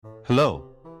Hello,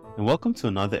 and welcome to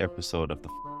another episode of the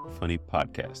Funny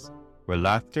Podcast, where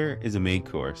laughter is a main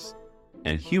course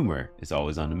and humor is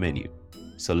always on the menu.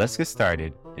 So let's get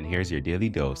started, and here's your daily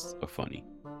dose of funny.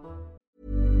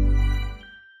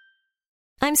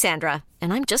 I'm Sandra,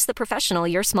 and I'm just the professional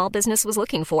your small business was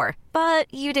looking for.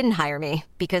 But you didn't hire me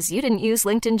because you didn't use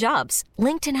LinkedIn Jobs.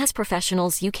 LinkedIn has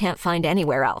professionals you can't find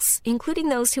anywhere else, including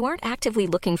those who aren't actively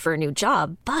looking for a new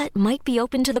job, but might be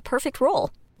open to the perfect role,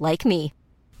 like me.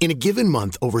 In a given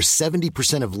month, over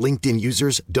 70% of LinkedIn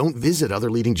users don't visit other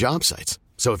leading job sites.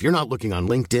 So if you're not looking on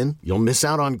LinkedIn, you'll miss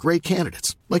out on great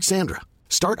candidates like Sandra.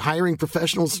 Start hiring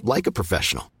professionals like a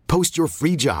professional. Post your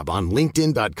free job on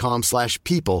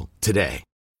linkedin.com/people today.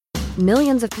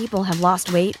 Millions of people have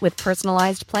lost weight with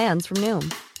personalized plans from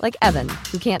Noom. Like Evan,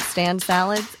 who can't stand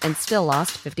salads and still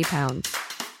lost 50 pounds.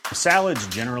 Salads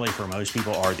generally for most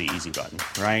people are the easy button,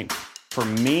 right? For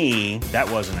me,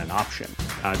 that wasn't an option.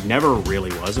 I never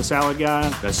really was a salad guy.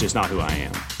 That's just not who I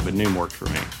am. But Noom worked for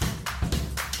me.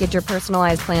 Get your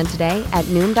personalized plan today at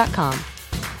Noom.com.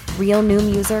 Real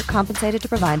Noom user compensated to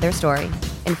provide their story.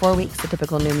 In 4 weeks, the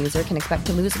typical Noom user can expect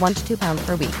to lose 1 to 2 pounds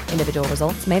per week. Individual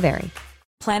results may vary.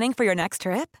 Planning for your next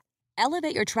trip?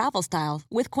 Elevate your travel style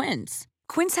with Quince.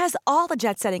 Quince has all the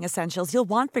jet-setting essentials you'll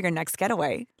want for your next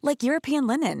getaway, like European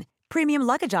linen, premium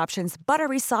luggage options,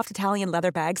 buttery soft Italian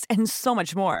leather bags, and so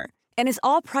much more. And is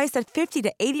all priced at 50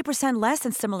 to 80% less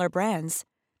than similar brands.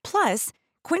 Plus,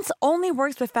 Quince only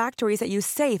works with factories that use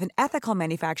safe and ethical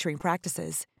manufacturing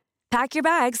practices. Pack your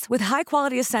bags with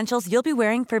high-quality essentials you'll be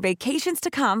wearing for vacations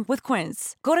to come with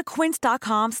Quince. Go to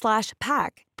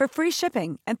quince.com/pack for free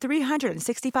shipping and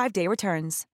 365-day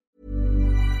returns.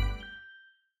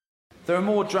 There are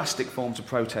more drastic forms of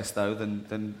protest, though,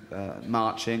 than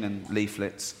marching and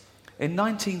leaflets. In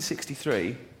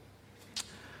 1963,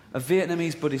 a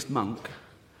Vietnamese Buddhist monk,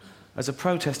 as a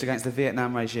protest against the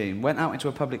Vietnam regime, went out into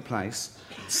a public place,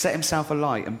 set himself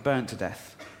alight and burnt to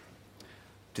death.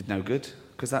 Did no good,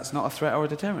 because that's not a threat or a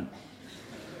deterrent.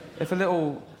 If a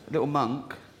little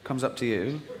monk comes up to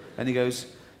you and he goes,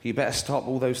 "You better stop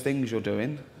all those things you're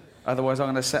doing, otherwise I'm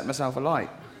going to set myself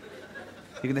alight."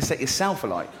 You're going to set yourself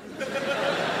alight.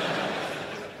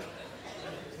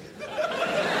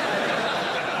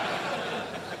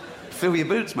 Fill your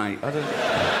boots, mate.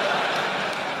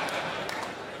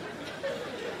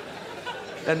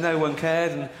 And no one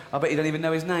cared, and I bet you don't even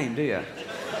know his name, do you?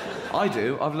 I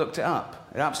do. I've looked it up.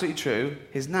 It's absolutely true.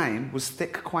 His name was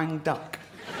Thick Quang Duck.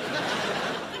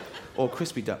 Or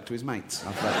Crispy Duck to his mates.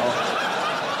 I've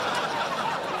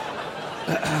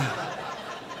read.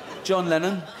 John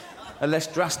Lennon, a less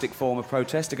drastic form of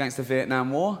protest against the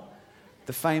Vietnam War,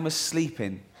 the famous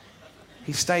sleep-in.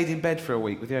 He stayed in bed for a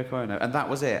week with Yoko Ono, and that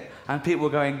was it. And people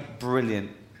were going, "Brilliant,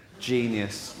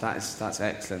 genius, that's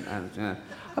excellent." And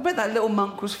I bet that little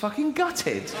monk was fucking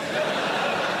gutted.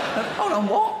 Hold on,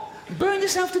 what? Burn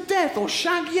yourself to death or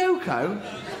shag Yoko?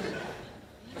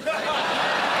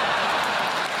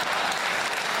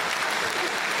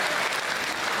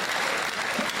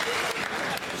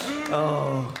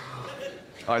 Oh,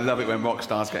 I love it when rock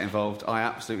stars get involved. I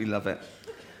absolutely love it.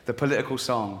 The political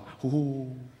song.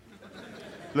 Ooh.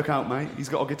 Look out, mate, he's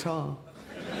got a guitar.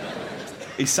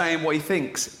 He's saying what he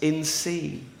thinks in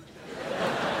C.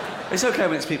 It's okay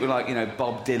when it's people like,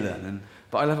 Bob Dylan,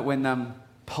 but I love it when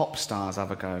pop stars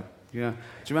have a go. Yeah. Do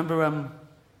you remember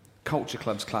Culture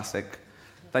Club's classic?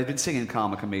 They'd been singing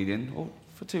Karma Comedian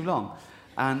for too long,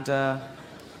 and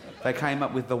they came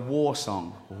up with the war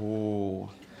song. Ooh.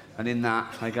 And in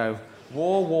that, they go,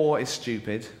 war is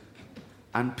stupid,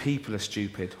 and people are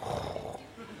stupid.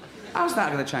 How's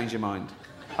that going to change your mind?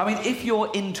 I mean, if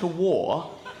you're into war,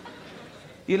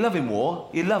 you're loving war,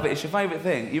 you love it, it's your favourite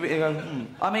thing. You go,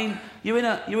 I mean, you're in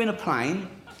a plane,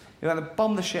 you're going to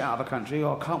bomb the shit out of a country.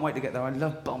 Oh, I can't wait to get there. I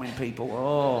love bombing people.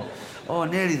 Oh,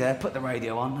 nearly there. Put the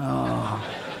radio on. Oh,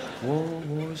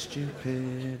 war is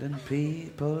stupid and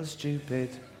people are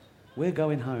stupid. We're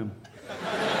going home.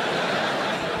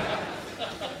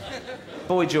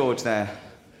 Boy George there,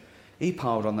 he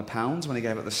piled on the pounds when he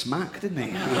gave it the smack, didn't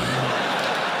he?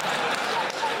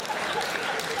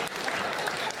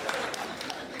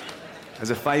 There's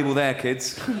a fable there,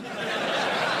 kids.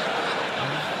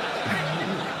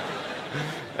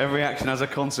 Every action has a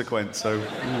consequence, so...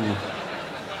 Ooh.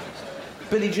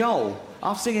 Billy Joel,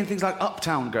 after singing things like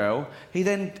Uptown Girl, he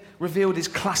then revealed his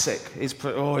classic, his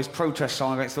protest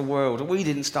song against the world. We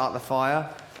didn't start the fire.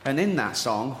 And in that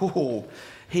song,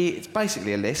 it's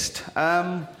basically a list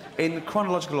in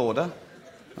chronological order,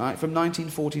 right, from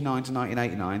 1949 to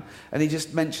 1989, and he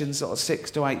just mentions sort of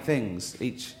 6 to 8 things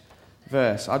each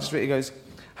verse. I just read, he goes,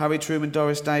 Harry Truman,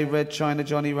 Doris Day, Red China,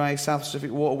 Johnny Ray, South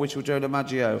Pacific Water, Whistle, Joe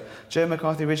DiMaggio, Joe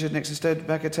McCarthy, Richard Nixon,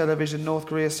 Studebaker, Television, North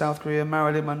Korea, South Korea,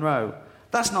 Marilyn Monroe.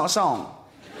 That's not a song.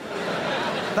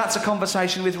 That's a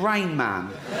conversation with Rain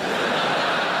Man.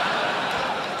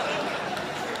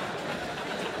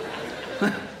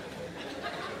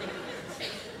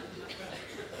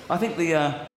 I think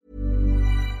the,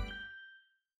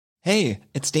 Hey,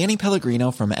 it's Danny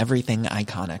Pellegrino from Everything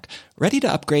Iconic. Ready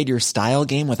to upgrade your style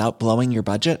game without blowing your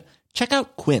budget? Check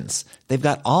out Quince. They've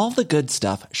got all the good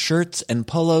stuff, shirts and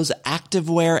polos,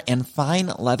 activewear, and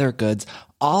fine leather goods,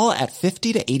 all at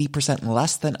 50 to 80%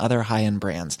 less than other high-end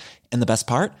brands. And the best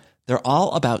part? They're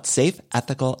all about safe,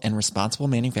 ethical, and responsible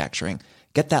manufacturing.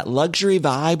 Get that luxury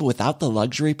vibe without the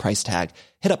luxury price tag.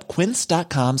 Hit up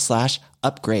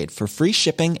quince.com/upgrade for free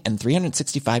shipping and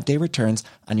 365-day returns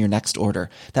on your next order.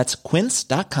 That's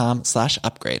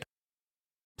quince.com/upgrade.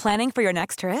 Planning for your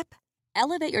next trip?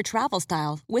 Elevate your travel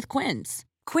style with Quince.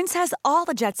 Quince has all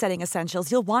the jet-setting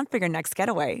essentials you'll want for your next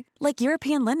getaway, like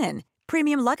European linen,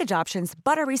 premium luggage options,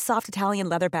 buttery soft Italian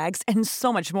leather bags, and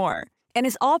so much more. And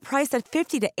is all priced at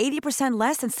 50 to 80%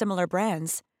 less than similar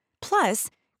brands. Plus,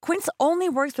 Quince only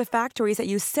works with factories that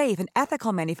use safe and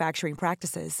ethical manufacturing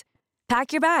practices.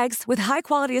 Pack your bags with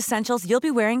high-quality essentials you'll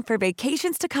be wearing for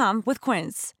vacations to come with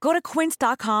Quince. Go to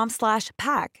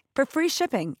quince.com/pack for free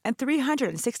shipping and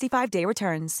 365-day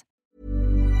returns.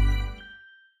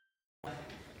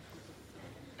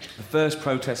 The first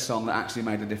protest song that actually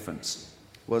made a difference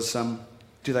was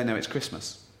Do They Know It's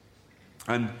Christmas?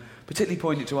 And particularly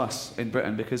poignant to us in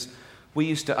Britain because we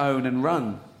used to own and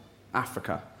run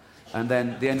Africa. And then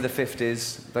at the end of the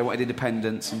 50s, they wanted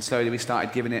independence, and slowly we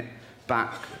started giving it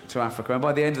back to Africa. And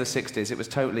by the end of the 60s, it was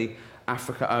totally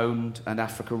Africa-owned and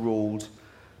Africa-ruled.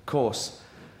 Of course,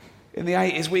 in the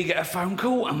 80s, we get a phone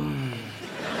call.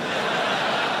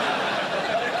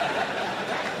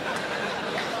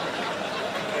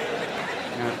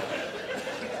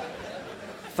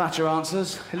 Thatcher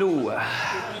answers, hello.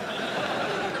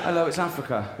 Hello, it's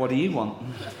Africa. What do you want?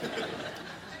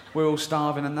 We're all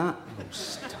starving and that. Oh,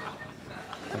 starving.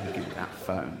 Let me give you that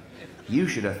phone. You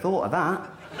should have thought of that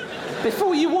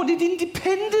before you wanted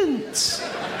independence.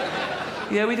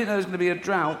 Yeah, we didn't know there was going to be a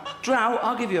drought. Drought?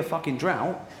 I'll give you a fucking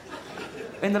drought.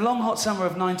 In the long hot summer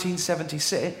of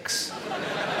 1976,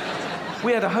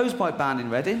 we had a hosepipe ban in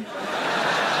Reading.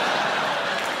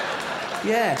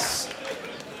 Yes.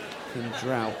 Fucking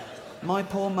drought. My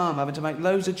poor mum having to make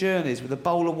loads of journeys with a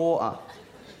bowl of water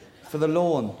for the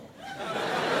lawn.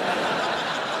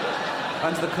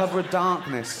 Under the cover of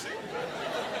darkness.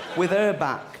 With her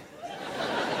back.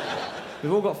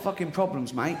 We've all got fucking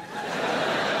problems, mate.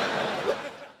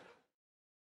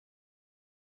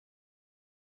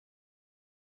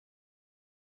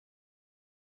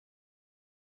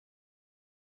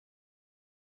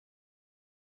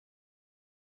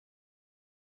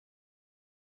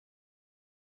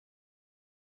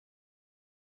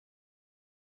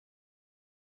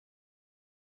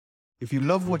 If you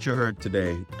love what you heard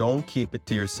today, don't keep it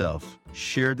to yourself.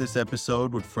 Share this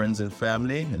episode with friends and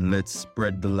family, and let's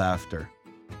spread the laughter.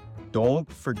 Don't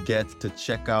forget to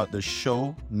check out the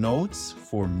show notes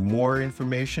for more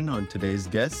information on today's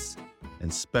guests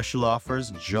and special offers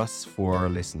just for our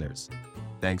listeners.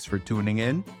 Thanks for tuning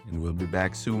in, and we'll be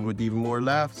back soon with even more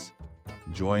laughs.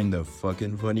 Join the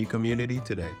fucking funny community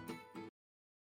today.